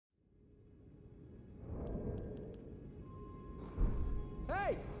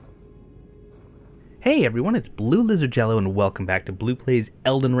Hey everyone, it's BlueLizardJello and welcome back to Blue Plays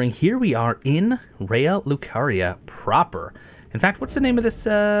Elden Ring. Here we are in Raya Lucaria proper. In fact, what's the name of this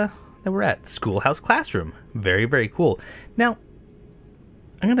that we're at? Schoolhouse Classroom. Very, very cool. Now,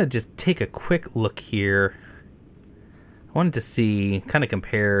 I'm going to just take a quick look here. I wanted to see, kind of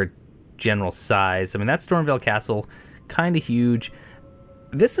compare general size. I mean, that Stormvale Castle, kind of huge.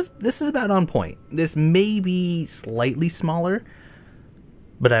 This is about on point. This may be slightly smaller,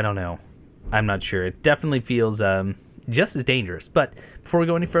 but I don't know. I'm not sure. It definitely feels just as dangerous. But before we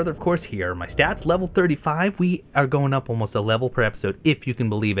go any further, of course, here are my stats. Level 35. We are going up almost a level per episode, if you can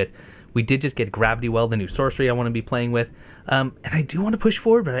believe it. We did just get Gravity Well, the new sorcery I want to be playing with. And I do want to push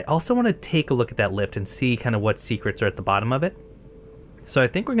forward, but I also want to take a look at that lift and see kind of what secrets are at the bottom of it. So I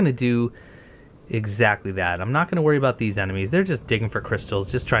think we're going to do exactly that. I'm not going to worry about these enemies. They're just digging for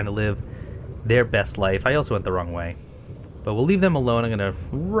crystals, just trying to live their best life. I also went the wrong way. But we'll leave them alone. I'm going to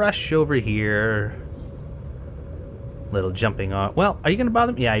rush over here. Little jumping on. Well, are you going to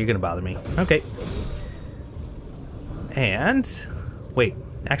bother me? Yeah, you're going to bother me. Okay. And, wait,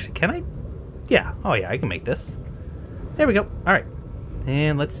 actually, can I? Yeah, oh yeah, I can make this. There we go. All right.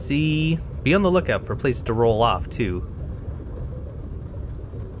 And let's see. Be on the lookout for a place to roll off, too.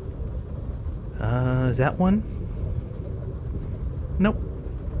 Is that one? Nope.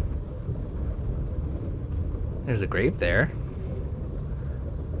 There's a grave there.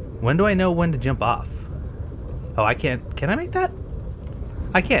 When do I know when to jump off? Oh, I can't. Can I make that?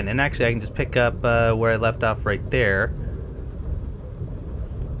 I can, and actually I can just pick up where I left off right there.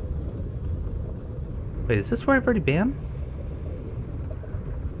 Wait, is this where I've already been?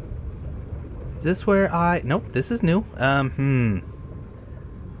 Is this where I... Nope, this is new.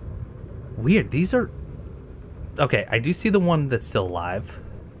 Weird, these are... Okay, I do see the one that's still alive.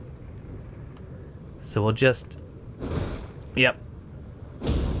 So we'll just... Yep.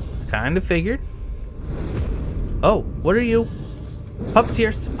 Kind of figured. Oh, what are you?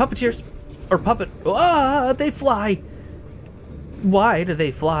 Puppeteers. Puppeteers. Or puppet... Ah, they fly. Why do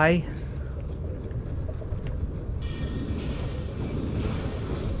they fly?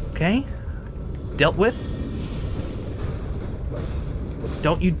 Okay. Dealt with.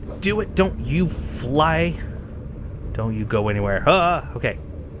 Don't you do it. Don't you fly. Don't you go anywhere. Ah, okay.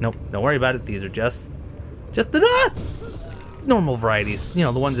 Nope, don't worry about it. These are just the normal varieties. You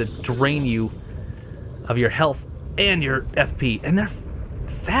know, the ones that drain you of your health and your FP. And they're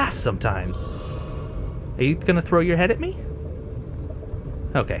fast sometimes. Are you gonna throw your head at me?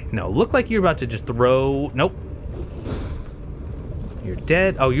 Okay, no. Look like you're about to just throw... Nope. You're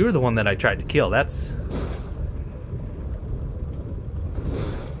dead. Oh, you were the one that I tried to kill. That's...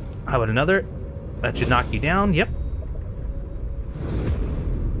 How about another? That should knock you down. Yep.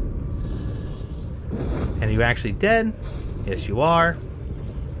 And are you actually dead? Yes, you are.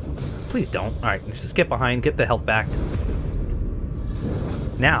 Please don't. Alright, just get behind. Get the health back.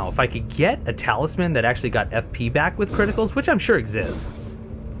 Now, if I could get a talisman that actually got FP back with criticals, which I'm sure exists,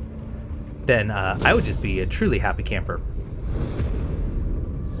 then I would just be a truly happy camper.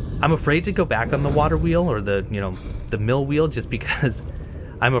 I'm afraid to go back on the water wheel or the, you know, the mill wheel just because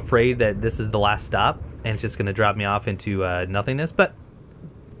I'm afraid that this is the last stop and it's just going to drop me off into nothingness, but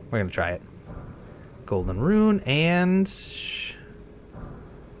we're going to try it. Golden rune and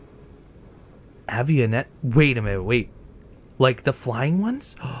Avionet. Wait a minute, wait. Like the flying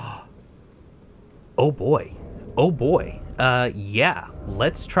ones? Oh boy. Oh boy. Yeah,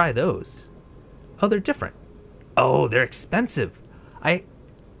 let's try those. Oh, they're different. Oh, they're expensive.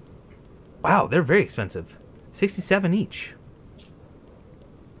 Wow, they're very expensive. 67 each.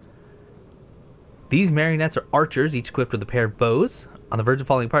 These marionettes are archers, each equipped with a pair of bows. On the verge of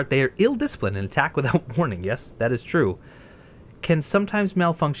falling apart, they are ill-disciplined and attack without warning. Yes, that is true. Can sometimes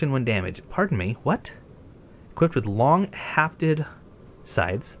malfunction when damaged. Pardon me, what? Equipped with long, hafted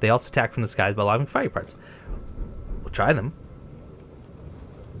sides, they also attack from the skies by lobbing fire parts. We'll try them.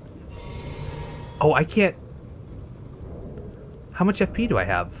 Oh, I can't... How much FP do I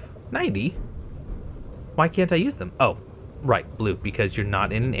have? 90? Why can't I use them? Oh, right, blue, because you're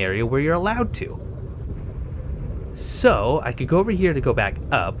not in an area where you're allowed to. So, I could go over here to go back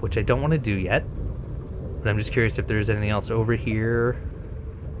up, which I don't want to do yet. But I'm just curious if there's anything else over here.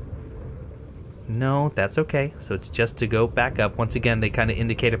 No, that's okay. So it's just to go back up. Once again, they kind of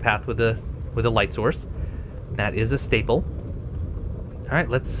indicate a path with a light source. That is a staple. Alright,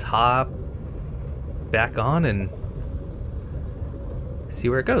 let's hop back on and see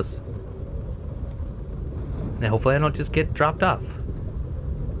where it goes. Now, hopefully I don't just get dropped off.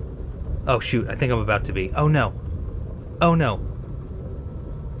 Oh, shoot. I think I'm about to be. Oh, no. Oh, no.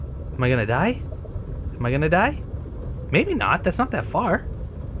 Am I gonna die? Am I gonna die? Maybe not. That's not that far.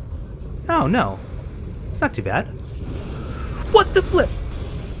 Oh, no. It's not too bad. What the flip?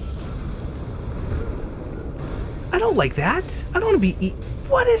 I don't like that. I don't want to be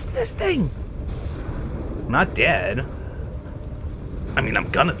What is this thing? I'm not dead. I mean, I'm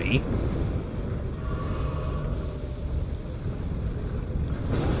gonna be.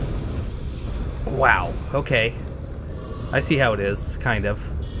 Wow, okay. I see how it is, kind of.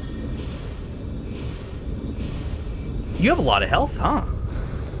 You have a lot of health, huh?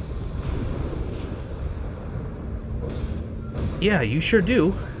 Yeah, you sure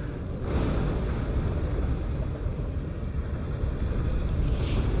do.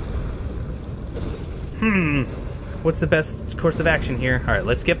 What's the best course of action here? Alright,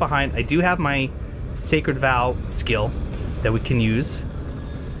 let's get behind. I do have my Sacred Vow skill that we can use.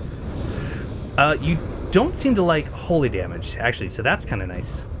 You don't seem to like holy damage, actually, so that's kind of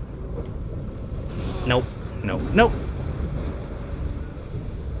nice. Nope. Nope. Nope.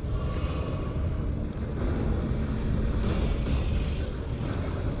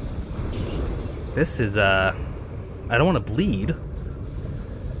 This is, I don't want to bleed.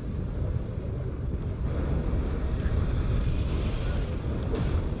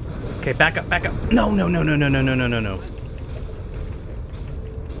 Okay, back up, back up. No, no, no, no, no, no, no, no, no, no.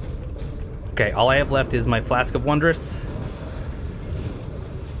 Okay, all I have left is my Flask of Wondrous.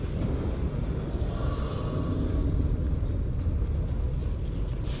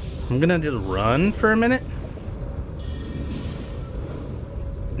 I'm gonna just run for a minute.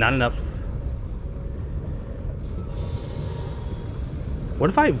 Not enough.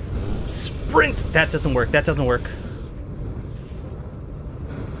 What if I sprint? That doesn't work. That doesn't work.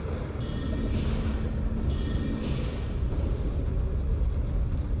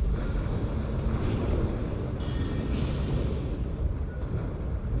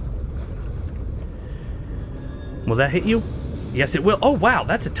 Will that hit you? Yes, it will. Oh, wow.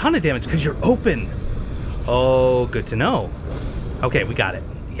 That's a ton of damage because you're open. Oh, good to know. Okay, we got it.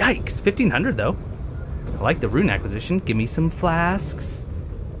 Yikes. 1,500, though. I like the rune acquisition. Give me some flasks.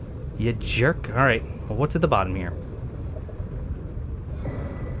 You jerk. All right. Well, what's at the bottom here?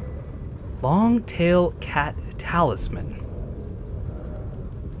 Long-tail cat talisman.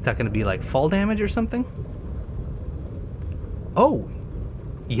 Is that going to be like fall damage or something? Oh,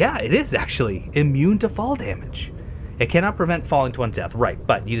 yeah, it is actually immune to fall damage. It cannot prevent falling to one's death, right,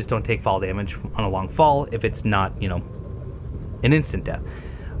 but you just don't take fall damage on a long fall if it's not, you know, an instant death.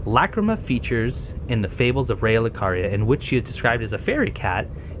 Lacrima features in the Fables of Rhea Lucaria, in which she is described as a fairy cat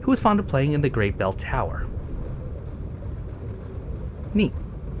who was fond of playing in the Great Bell Tower. Neat.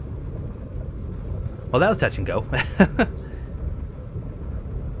 Well, that was touch and go.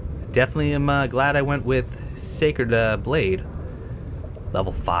 Definitely am glad I went with Sacred Blade.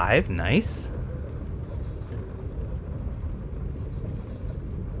 Level 5, nice.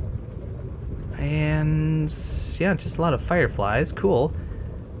 And yeah, just a lot of fireflies, cool.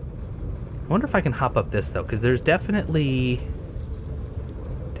 I wonder if I can hop up this though, because there's definitely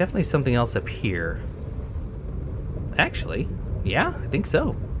something else up here. Actually, yeah, I think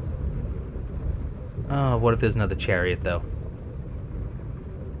so. Oh, what if there's another chariot though?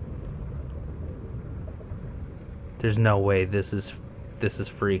 There's no way this is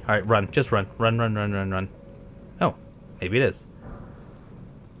free. All right, run, just run, run, run, run, run, run. Oh, maybe it is.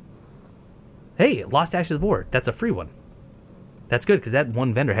 Hey, Lost Ashes of War. That's a free one. That's good, because that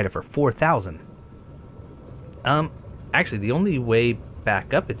one vendor had it for 4,000. Actually, the only way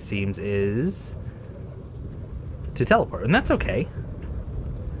back up, it seems, is to teleport, and that's okay.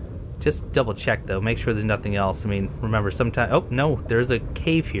 Just double check, though. Make sure there's nothing else. I mean, remember, sometimes... Oh, no, there's a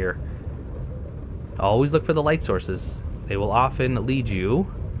cave here. Always look for the light sources. They will often lead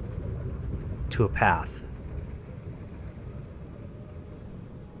you to a path.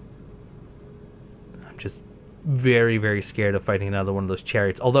 Just very, very scared of fighting another one of those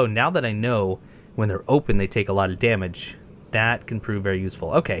chariots. Although, now that I know when they're open, they take a lot of damage, that can prove very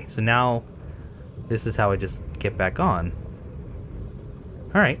useful. Okay, so now this is how I just get back on.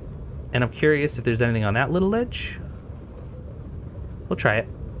 Alright, and I'm curious if there's anything on that little ledge. We'll try it.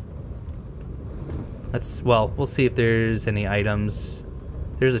 Well, we'll see if there's any items.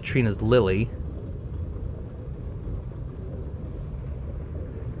 There's a Trina's Lily.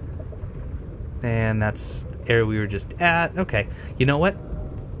 And that's the area we were just at. Okay, you know what?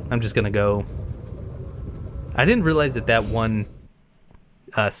 I'm just gonna go. I didn't realize that one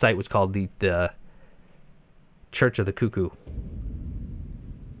site was called the Church of the Cuckoo.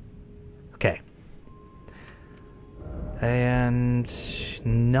 Okay. And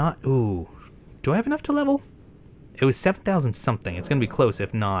not... Ooh. Do I have enough to level? It was 7,000 something. It's gonna be close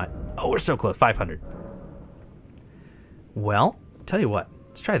if not... Oh, we're so close. 500. Well, tell you what.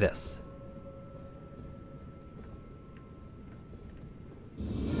 Let's try this.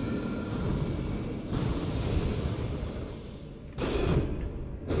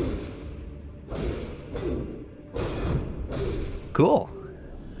 Cool.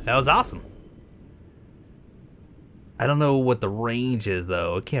 That was awesome. I don't know what the range is,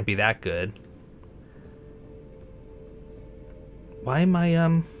 though. It can't be that good. Why am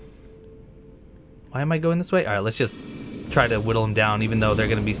I going this way? All right, let's just try to whittle them down, even though they're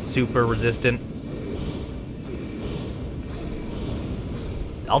going to be super resistant.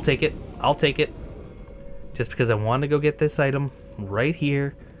 I'll take it. I'll take it. Just because I want to go get this item right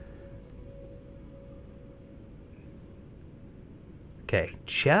here. Okay,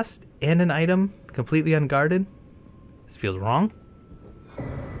 chest and an item completely unguarded. This feels wrong.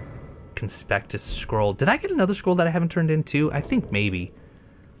 Conspectus scroll. Did I get another scroll that I haven't turned into? I think maybe.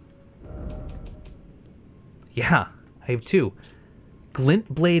 Yeah, I have two.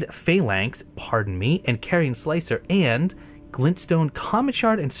 Glint Blade Phalanx, pardon me, and Carrion Slicer, and Glintstone Comet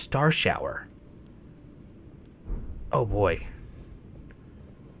Shard and Star Shower. Oh boy.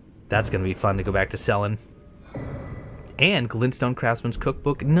 That's going to be fun to go back to selling. And Glintstone Craftsman's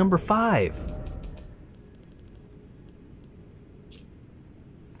Cookbook number 5.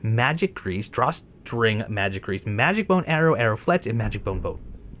 Magic Grease, Drawstring Magic Grease, Magic Bone Arrow, Arrow Fletch, and Magic Bone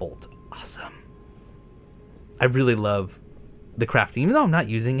Bolt. Awesome. I really love the crafting, even though I'm not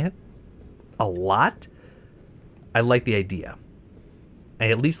using it a lot. I like the idea. I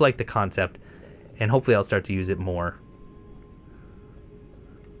at least like the concept, and hopefully I'll start to use it more.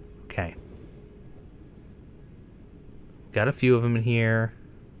 Okay. Got a few of them in here.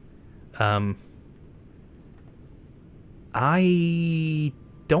 I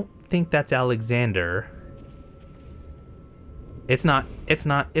don't think that's Alexander. It's not.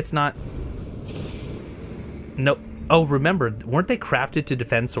 Nope. Oh, remember, weren't they crafted to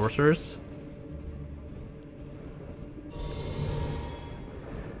defend sorcerers?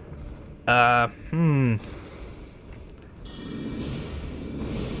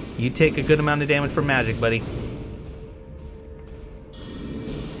 You take a good amount of damage from magic, buddy.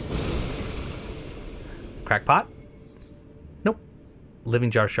 Crackpot? Nope.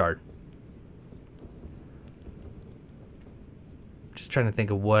 Living Jar Shard. Just trying to think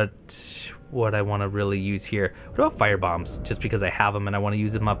of what I want to really use here. What about fire bombs? Just because I have them and I want to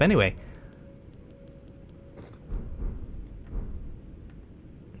use them up anyway.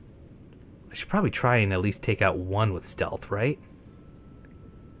 I should probably try and at least take out one with stealth, right?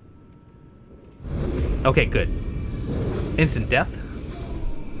 Okay, good. Instant death.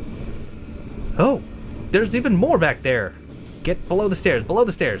 Oh, there's even more back there. Get below the stairs, below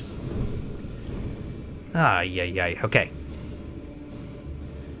the stairs. Ah, yeah. Okay.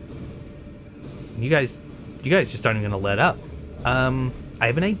 You guys just aren't gonna let up. I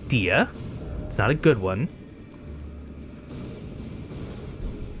have an idea. It's not a good one.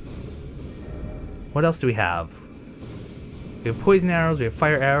 What else do we have? We have poison arrows, we have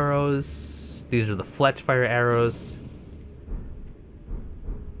fire arrows. These are the Fletch fire arrows.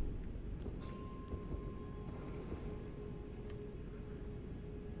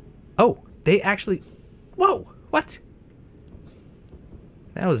 Oh, they actually... Whoa, what?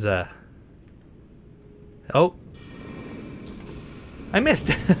 That was, Oh. I missed.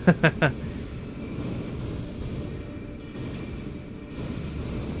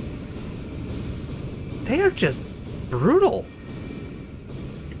 They are just brutal.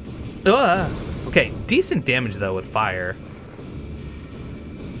 Okay, decent damage though with fire.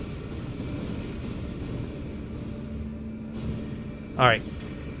 Alright.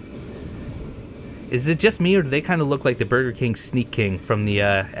 Is it just me, or do they kind of look like the Burger King Sneak King from the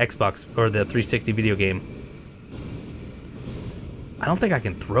Xbox or the 360 video game? I don't think I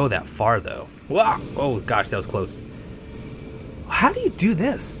can throw that far though. Wow! Oh gosh, that was close. How do you do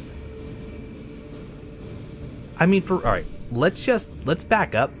this? I mean, alright, let's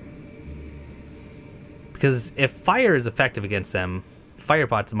back up. Because if fire is effective against them, fire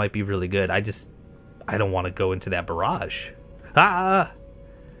pots might be really good. I don't want to go into that barrage. Ah!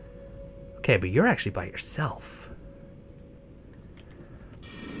 Okay, but you're actually by yourself.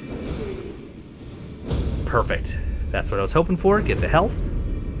 Perfect. That's what I was hoping for. Get the health.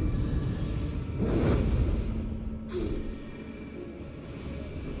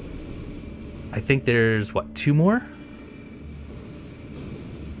 I think there's, what, 2 more?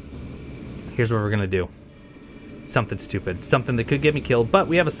 Here's what we're gonna do. Something stupid. Something that could get me killed, but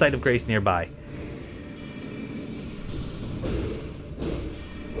we have a Site of Grace nearby.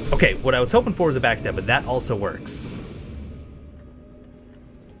 Okay, what I was hoping for was a backstab, but that also works.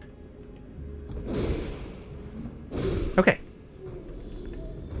 Okay.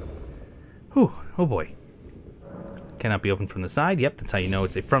 Whew, oh boy. Cannot be opened from the side. Yep, that's how you know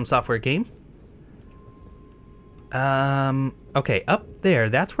it's a From Software game. Okay, up there,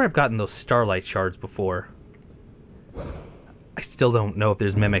 that's where I've gotten those starlight shards before. I still don't know if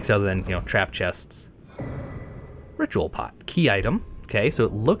there's mimics other than, you know, trap chests. Ritual pot. Key item. Okay, so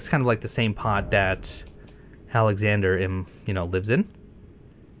it looks kind of like the same pot that Alexander, you know, lives in.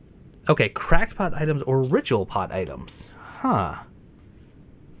 Okay, cracked pot items or ritual pot items. Huh.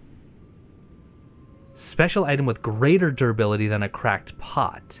 Special item with greater durability than a cracked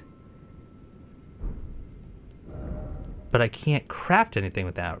pot. But I can't craft anything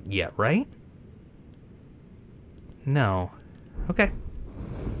with that yet, right? No. Okay.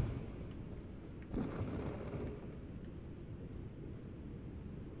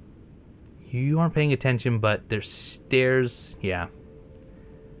 You aren't paying attention, but there's stairs. Yeah.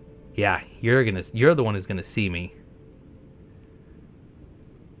 Yeah, you're the one who's gonna see me.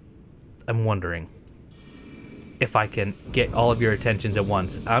 I'm wondering if I can get all of your attentions at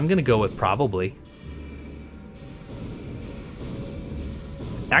once. I'm gonna go with probably.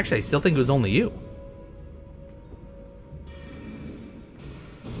 Actually, I still think it was only you.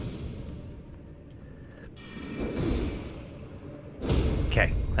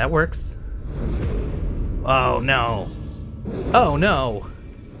 Okay, that works. Oh no. Oh no.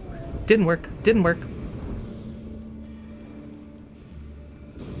 Didn't work. Didn't work.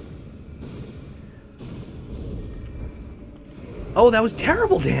 Oh, that was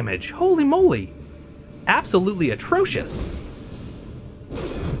terrible damage. Holy moly. Absolutely atrocious.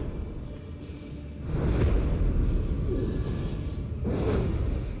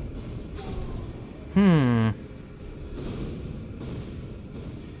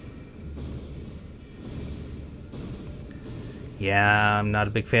 Yeah, I'm not a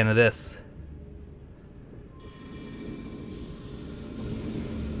big fan of this.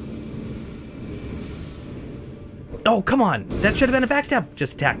 Oh, come on. That should have been a backstab.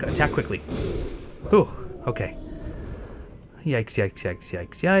 Just attack. Attack quickly. Ooh, okay. Yikes, yikes, yikes,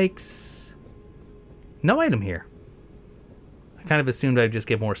 yikes, yikes. No item here. I kind of assumed I'd just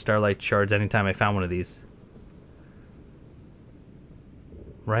get more starlight shards anytime I found one of these.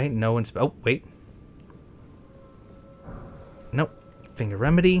 Right? No one's... Oh, wait. Nope. Finger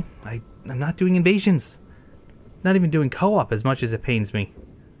remedy. I'm not doing invasions. Not even doing co-op as much as it pains me.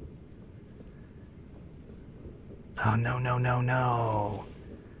 Oh, no, no, no, no.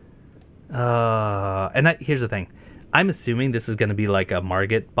 Here's the thing. I'm assuming this is going to be like a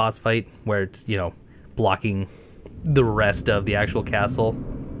Margit boss fight where it's, you know, blocking the rest of the actual castle.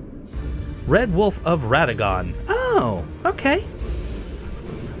 Red Wolf of Radagon. Oh, okay.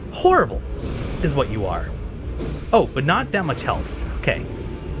 Horrible is what you are. Oh, but not that much health. Okay.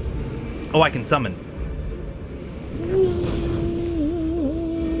 Oh, I can summon.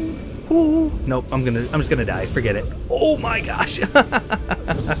 Ooh. Nope, I'm just gonna die. Forget it. Oh my gosh.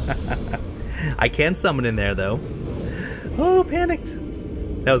 I can summon in there though. Oh, panicked.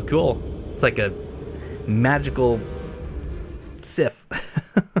 That was cool. It's like a magical Sif.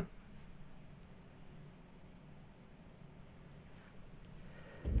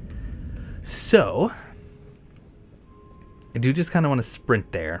 So, I do just kind of want to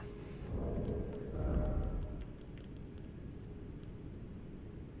sprint there.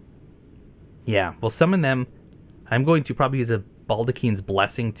 Yeah, we'll summon them. I'm going to probably use a Baldaquin's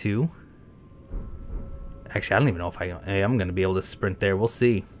Blessing too. Actually, I don't even know if I'm going to be able to sprint there. We'll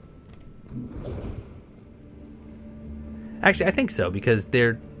see. Actually, I think so, because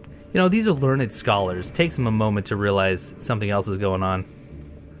they're, you know, these are learned scholars. It takes them a moment to realize something else is going on.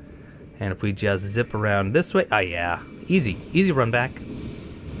 And if we just zip around this way, yeah, easy run back.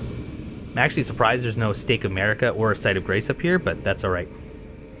 I'm actually surprised there's no Stake of Marika or a Site of Grace up here, but that's all right.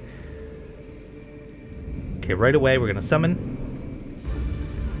 Okay, right away we're gonna summon.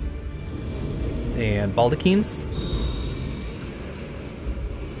 And Baldaquins.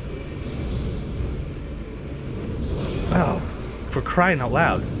 Oh, for crying out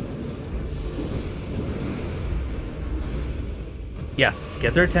loud. Yes,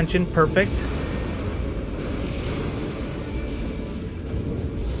 get their attention, perfect.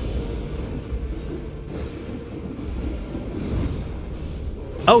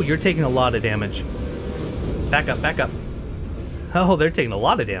 Oh, you're taking a lot of damage. Back up, back up. Oh, they're taking a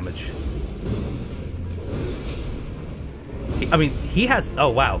lot of damage. I mean, he has... Oh,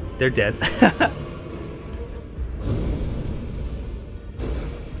 wow. They're dead.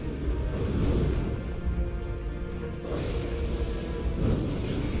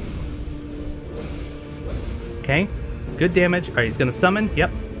 Okay. Good damage. All right, he's going to summon.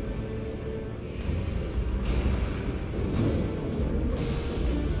 Yep.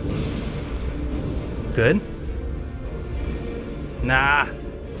 Good. Nah.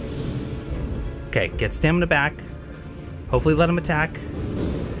 Okay, get stamina back. Hopefully let him attack.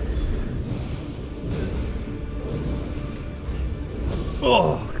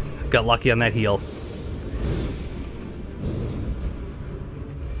 Oh, got lucky on that heal.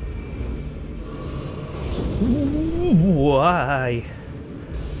 Why?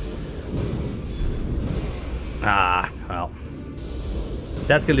 Ah, well.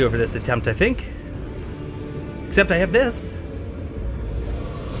 That's gonna do it for this attempt, I think. Except I have this.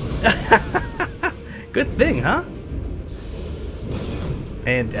 Good thing, huh?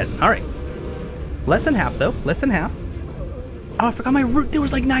 And, alright. Less than half, though. Less than half. Oh, I forgot my rune. There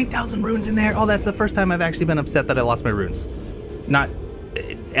was like 9,000 runes in there. Oh, that's the first time I've actually been upset that I lost my runes. Not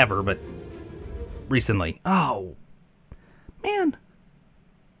ever, but recently. Oh, man.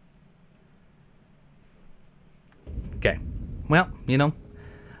 Okay. Well, you know,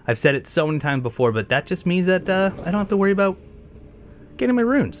 I've said it so many times before, but that just means that I don't have to worry about getting my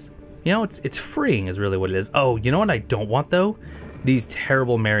runes. You know, it's freeing is really what it is. Oh, you know what I don't want, though? These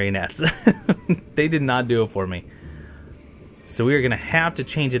terrible marionettes. They did not do it for me. So we are going to have to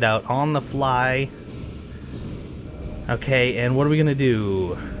change it out on the fly. Okay, and what are we going to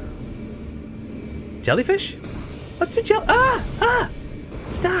do? Jellyfish? Let's do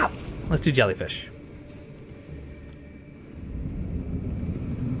stop! Let's do jellyfish.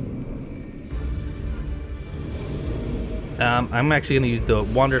 I'm actually going to use the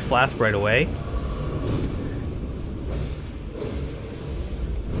Wanderer's Flask right away.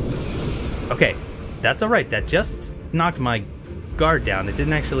 Okay, that's alright. That just knocked my guard down. It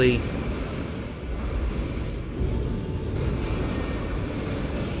didn't actually...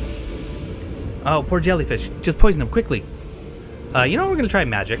 Oh, poor jellyfish. Just poison him quickly. You know what? We're going to try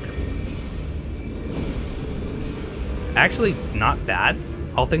magic. Actually, not bad,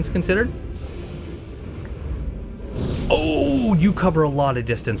 all things considered. Oh, you cover a lot of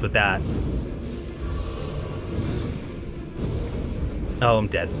distance with that. Oh, I'm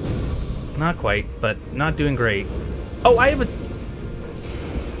dead. Not quite, but not doing great. Oh, I have a...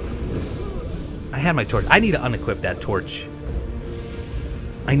 I had my torch. I need to unequip that torch.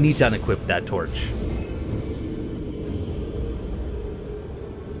 I need to unequip that torch.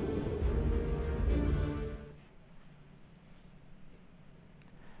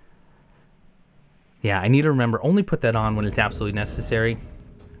 Yeah, I need to remember, only put that on when it's absolutely necessary.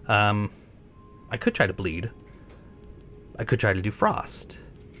 I could try to bleed. I could try to do frost.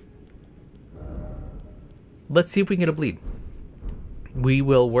 Let's see if we can get a bleed. We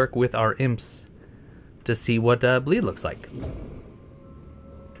will work with our imps to see what bleed looks like.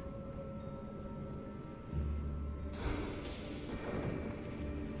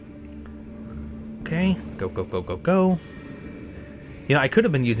 Okay, go, go, go, go, go. You know, I could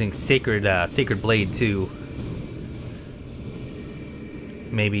have been using Sacred Blade too.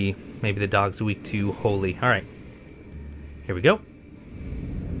 Maybe the dog's weak to Holy. All right, here we go.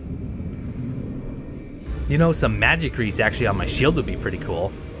 You know, some magic grease actually on my shield would be pretty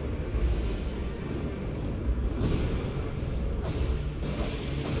cool.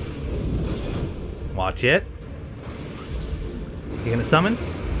 Watch it. You gonna summon?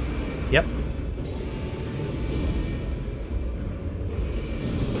 Yep.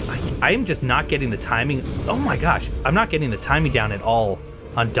 I am just not getting the timing. Oh my gosh, I'm not getting the timing down at all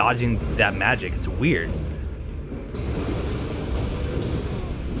on dodging that magic. It's weird.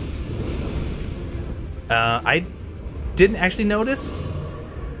 I didn't actually notice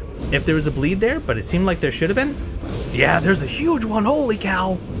if there was a bleed there, but it seemed like there should have been. Yeah, there's a huge one. Holy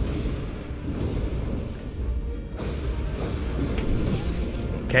cow.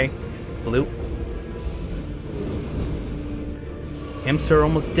 Okay, blue. Imps are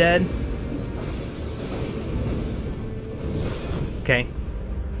almost dead. Okay.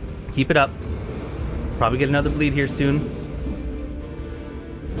 Keep it up. Probably get another bleed here soon.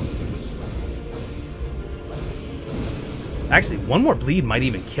 Actually, one more bleed might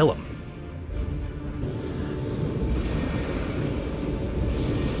even kill him.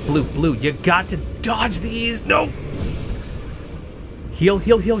 Blue, blue, you got to dodge these. No. Heal,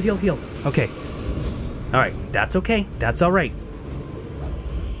 heal, heal, heal, heal. Okay. All right, that's okay. That's all right.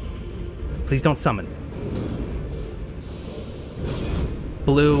 Please don't summon.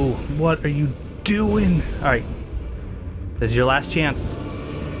 Blue, what are you doing? All right. This is your last chance.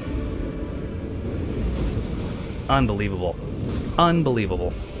 Unbelievable.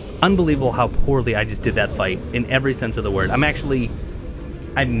 Unbelievable. Unbelievable how poorly I just did that fight in every sense of the word. I'm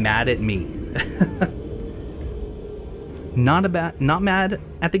mad at me. Not mad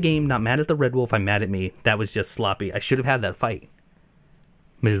at the game, not mad at the Red Wolf. I'm mad at me. That was just sloppy. I should have had that fight.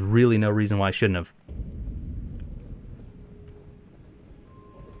 There's really no reason why I shouldn't have.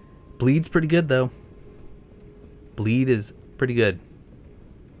 Bleed's pretty good, though. Bleed is pretty good.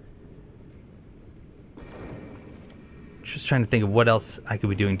 Just trying to think of what else I could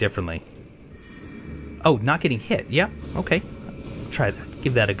be doing differently. Oh, not getting hit. Yeah, okay. Try that.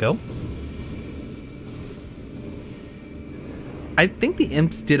 Give that a go. I think the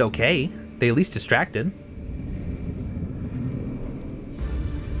imps did okay. They at least distracted.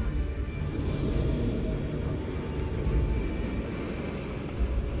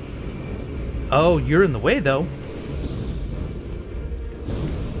 Oh, you're in the way, though.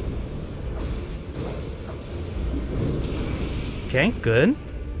 Okay, good.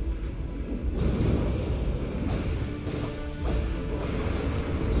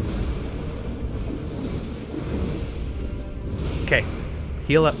 Okay,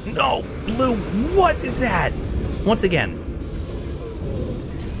 heal up. No, Blue, what is that? Once again.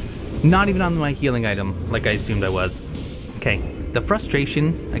 Not even on my healing item, like I assumed I was. Okay, the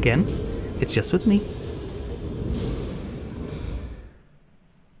frustration, again, it's just with me.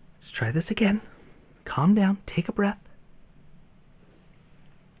 Let's try this again. Calm down, take a breath.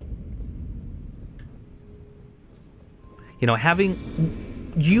 You know,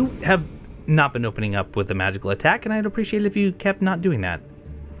 you have not been opening up with a magical attack, and I'd appreciate it if you kept not doing that.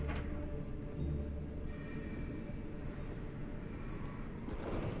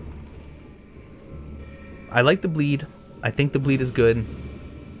 I like the bleed. I think the bleed is good.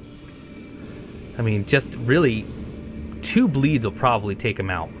 I mean, just really, 2 bleeds will probably take him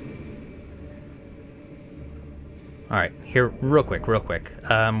out. Alright, here, real quick. We're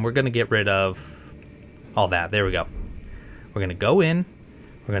going to get rid of all that. There we go. We're going to go in.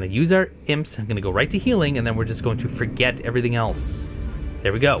 We're going to use our imps. I'm going to go right to healing, and then we're just going to forget everything else.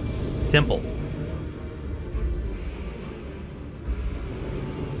 There we go. Simple.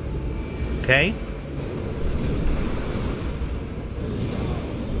 Okay.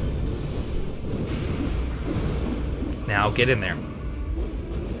 Now get in there.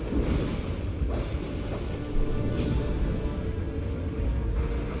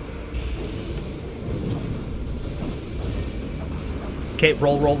 Okay,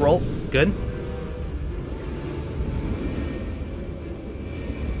 roll. Good.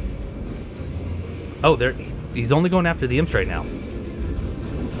 Oh, he's only going after the imps right now.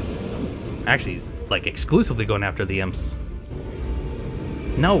 Actually, he's like exclusively going after the imps.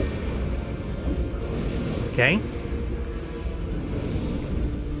 No. Okay.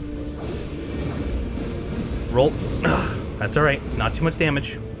 Roll. Ugh, that's all right. Not too much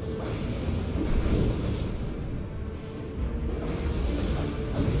damage.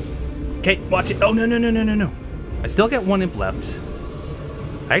 Okay, watch it. Oh, no. I still got 1 imp left.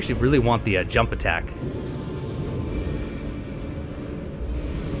 I actually really want the jump attack.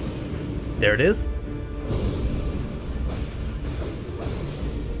 There it is.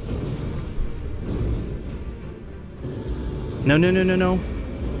 No.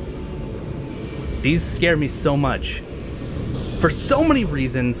 These scare me so much. For so many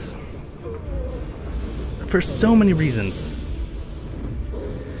reasons.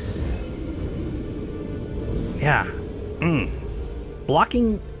 Yeah.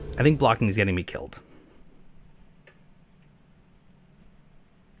 Blocking, I think blocking is getting me killed.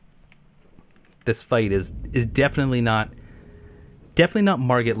 This fight is definitely not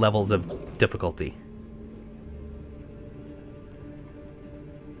Margit levels of difficulty.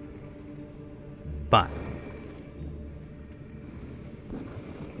 But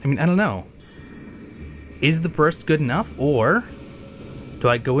I mean, I don't know. Is the burst good enough, or do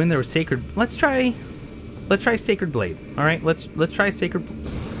I go in there with Sacred? Let's try Sacred Blade. All right, let's try Sacred.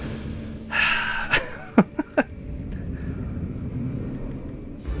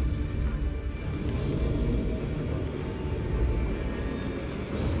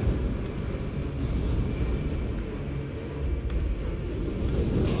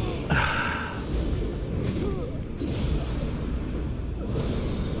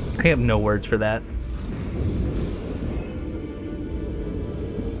 I have no words for that.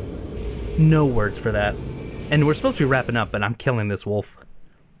 No words for that. And we're supposed to be wrapping up, but I'm killing this wolf.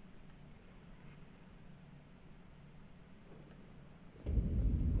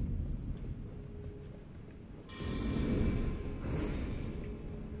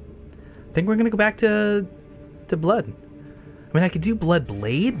 I think we're gonna go back to blood. I mean, I could do blood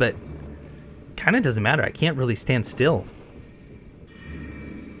blade, but kind of doesn't matter. I can't really stand still.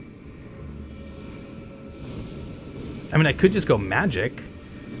 I mean, I could just go magic.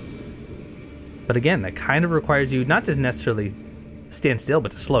 But again, that kind of requires you not to necessarily stand still,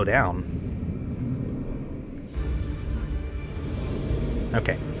 but to slow down.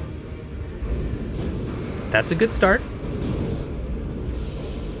 Okay. That's a good start.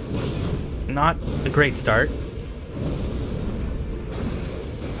 Not a great start.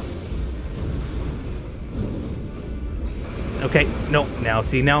 Okay, no, now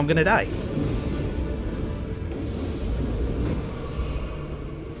see, now I'm gonna die.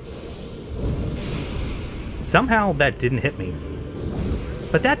 Somehow that didn't hit me.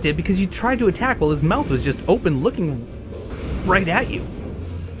 But that did because you tried to attack while his mouth was just open looking right at you.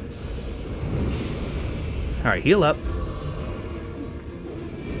 Alright, heal up.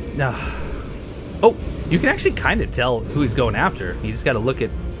 Oh, you can actually kind of tell who he's going after. You just gotta look at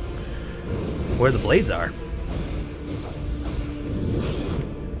where the blades are.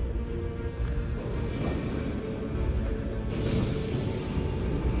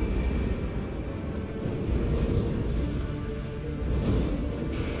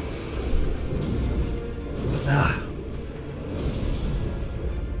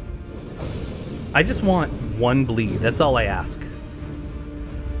 I just want one bleed. That's all I ask.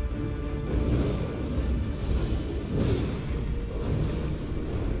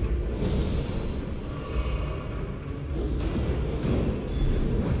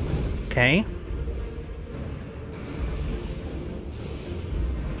 Okay.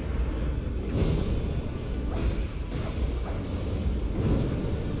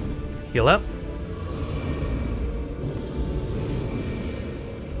 Heal up.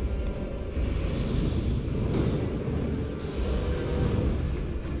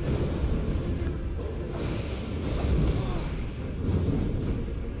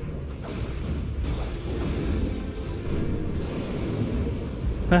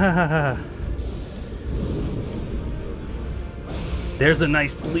 There's a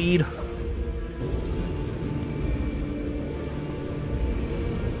nice bleed.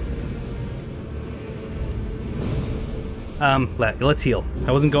 Let's heal.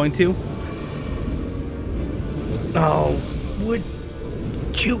 I wasn't going to. Oh, would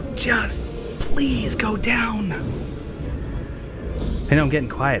you just please go down? I know I'm getting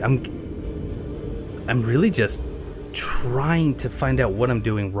quiet. I'm really just trying to find out what I'm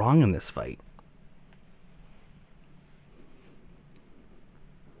doing wrong in this fight.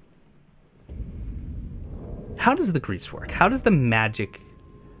 How does the grease work? How does the magic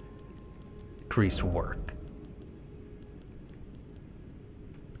grease work?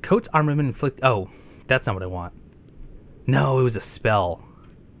 Coats armament inflict... Oh, that's not what I want. No, it was a spell.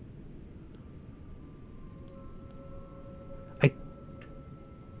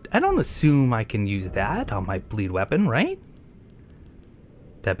 I don't assume I can use that on my bleed weapon, right?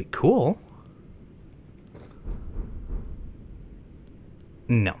 That'd be cool.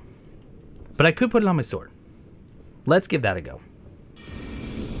 No. But I could put it on my sword. Let's give that a go.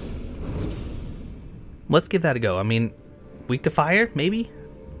 Let's give that a go. I mean, weak to fire, maybe?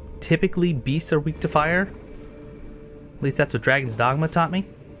 Typically, beasts are weak to fire. At least that's what Dragon's Dogma taught me.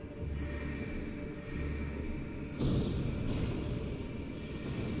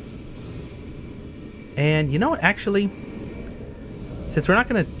 And you know what, actually, since we're not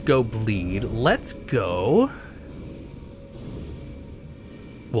going to go bleed, let's go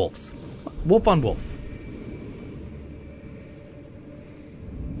wolves. Wolf on wolf.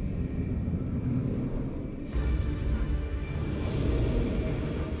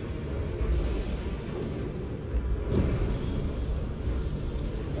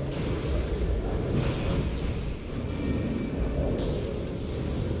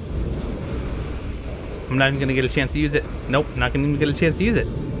 I'm not even going to get a chance to use it. Nope, not going to even get a chance to use it.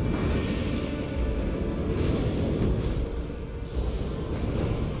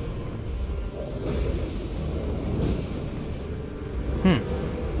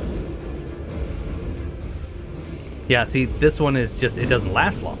 Yeah, see, this one is just, it doesn't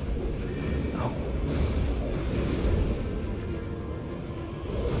last long. Oh.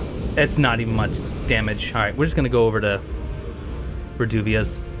 It's not even much damage. Alright, we're just going to go over to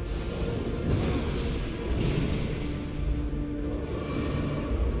Reduvia's.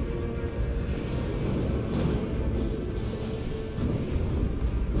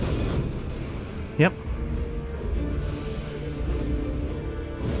 Yep.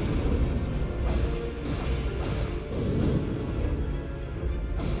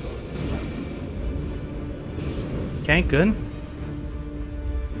 Okay, good.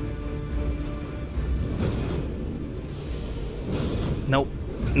 Nope.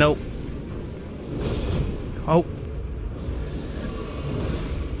 Nope. Oh.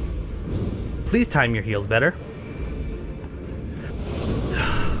 Please time your heals better.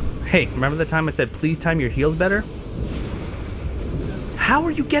 Hey, remember the time I said please time your heals better? How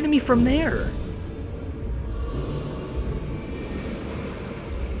are you getting me from there?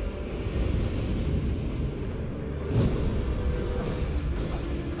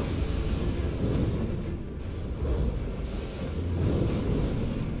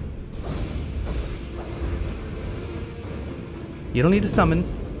 You don't need to summon.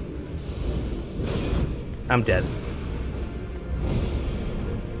 I'm dead.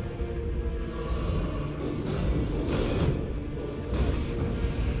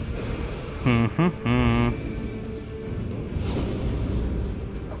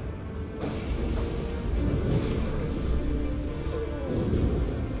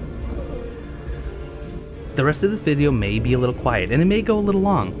 The rest of this video may be a little quiet, and it may go a little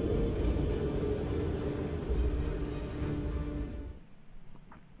long.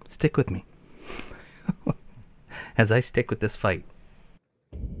 Stick with me as I stick with this fight.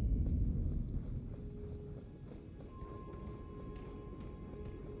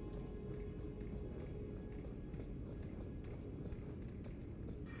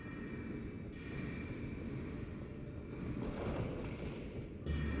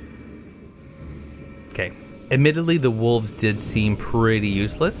 Okay. Admittedly, the wolves did seem pretty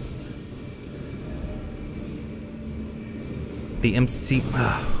useless. The imps seem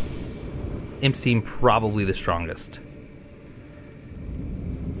probably the strongest.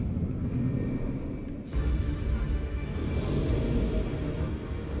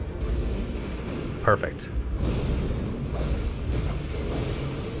 Perfect.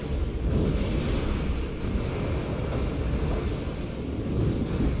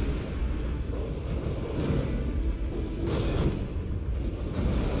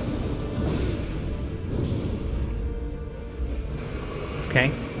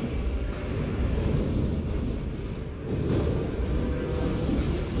 Okay.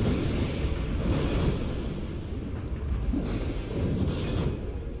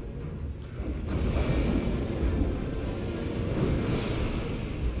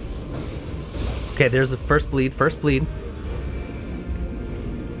 Okay, there's the first bleed, first bleed.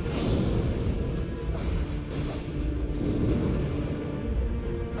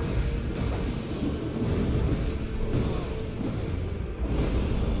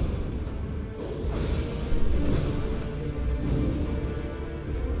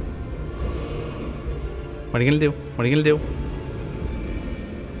 What are you gonna do? What are you gonna do?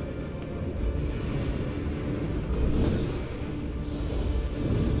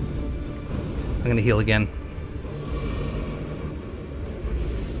 I'm gonna heal again.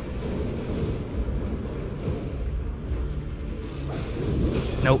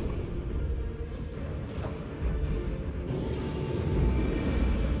 Nope.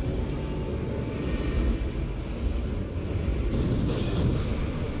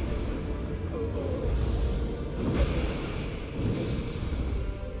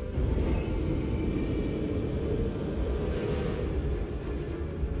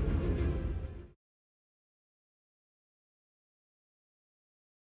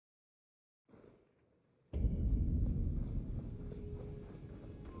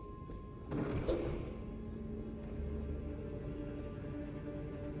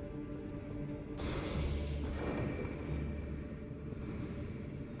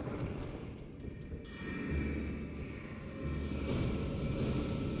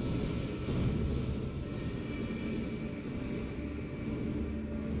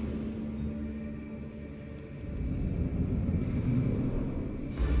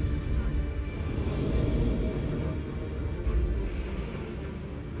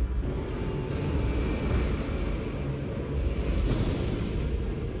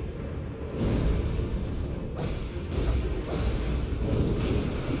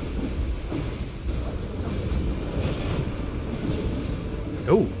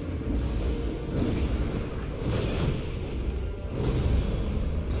 Oh.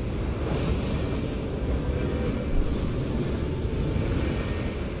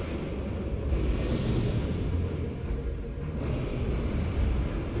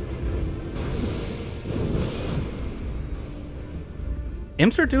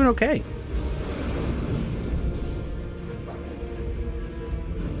 Imps are doing okay.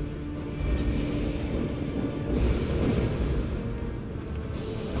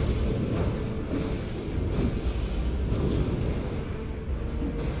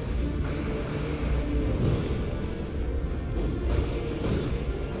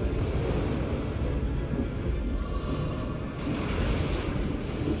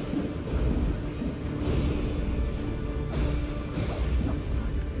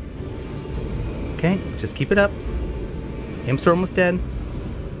 Okay, just keep it up. Imps are almost dead.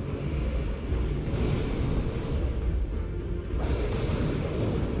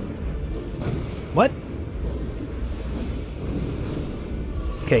 What?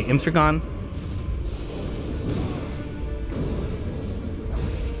 Okay, imps are gone.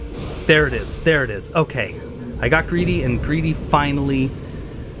 There it is. There it is. Okay. I got greedy, and greedy finally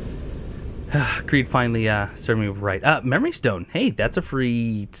Greed finally served me right. Memory Stone. Hey, that's a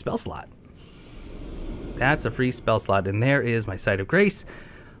free spell slot. That's a free spell slot. And there is my Site of Grace.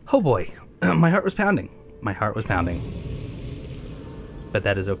 Oh boy, my heart was pounding. My heart was pounding. But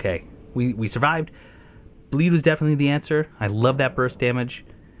that is okay. We survived. Bleed was definitely the answer. I love that burst damage.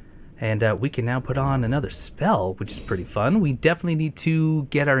 And we can now put on another spell, which is pretty fun. We definitely need to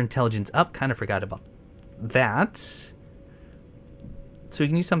get our intelligence up. Kind of forgot about that. So we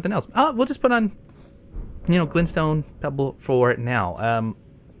can use something else. We'll just put on, glintstone pebble for now.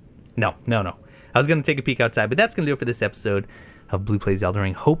 No. I was going to take a peek outside, but that's going to do it for this episode of Blue Plays Elden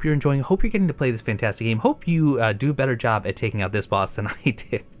Ring. Hope you're enjoying. Hope you're getting to play this fantastic game. Hope you do a better job at taking out this boss than I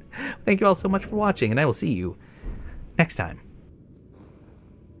did. Thank you all so much for watching, and I will see you next time.